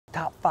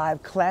Top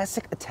 5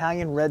 classic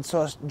Italian red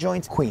sauce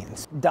joints,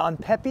 Queens. Don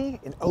Pepe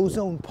in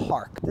Ozone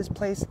Park. This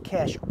place,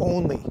 cash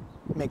only.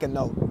 Make a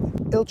note.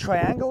 Il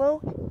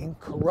Triangolo in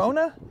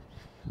Corona,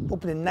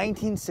 opened in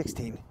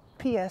 1916.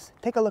 P.S.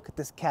 Take a look at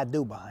this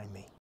Cadu behind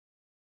me.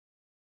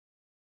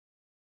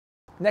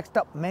 Next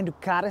up,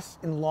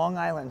 Manducatis in Long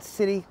Island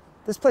City.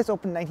 This place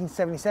opened in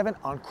 1977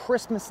 on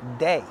Christmas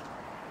Day.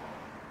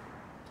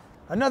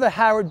 Another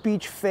Howard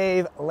Beach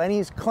fave,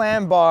 Lenny's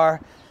Clam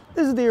Bar.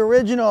 This is the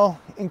original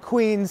in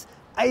Queens.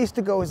 I used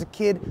to go as a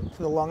kid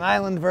to the Long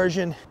Island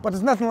version, but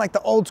there's nothing like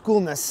the old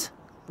schoolness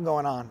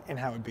going on in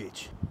Howard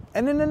Beach.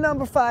 And in the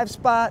number 5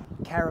 spot,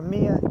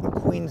 Caramia in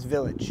Queens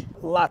Village.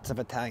 Lots of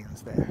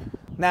Italians there.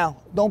 Now,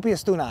 don't be a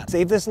stunat.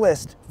 Save this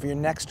list for your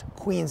next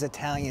Queens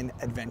Italian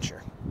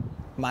adventure.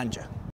 Mangia.